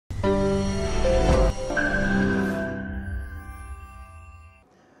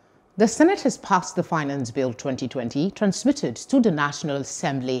The Senate has passed the Finance Bill 2020, transmitted to the National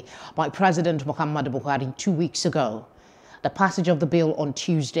Assembly by President Muhammadu Buhari 2 weeks ago. The passage of the bill on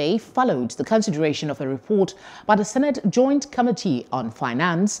Tuesday followed the consideration of a report by the Senate Joint Committee on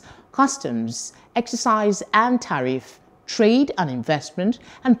Finance, Customs, Excise and Tariff, Trade and Investment,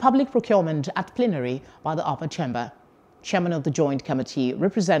 and Public Procurement at plenary by the upper chamber. Chairman of the Joint Committee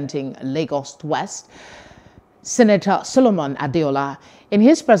representing Lagos West, Senator Solomon Adeola, in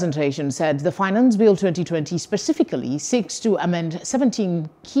his presentation said the Finance Bill 2020 specifically seeks to amend 17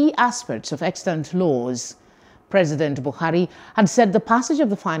 key aspects of extant laws. President Buhari had said the passage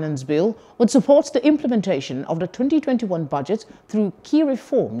of the Finance Bill would support the implementation of the 2021 budget through key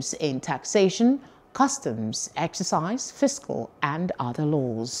reforms in taxation, customs, excise, fiscal and other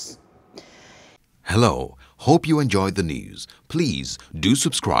laws. Hello, hope you enjoyed the news. Please do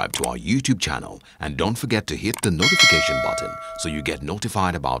subscribe to our YouTube channel and don't forget to hit the notification button so you get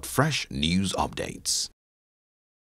notified about fresh news updates.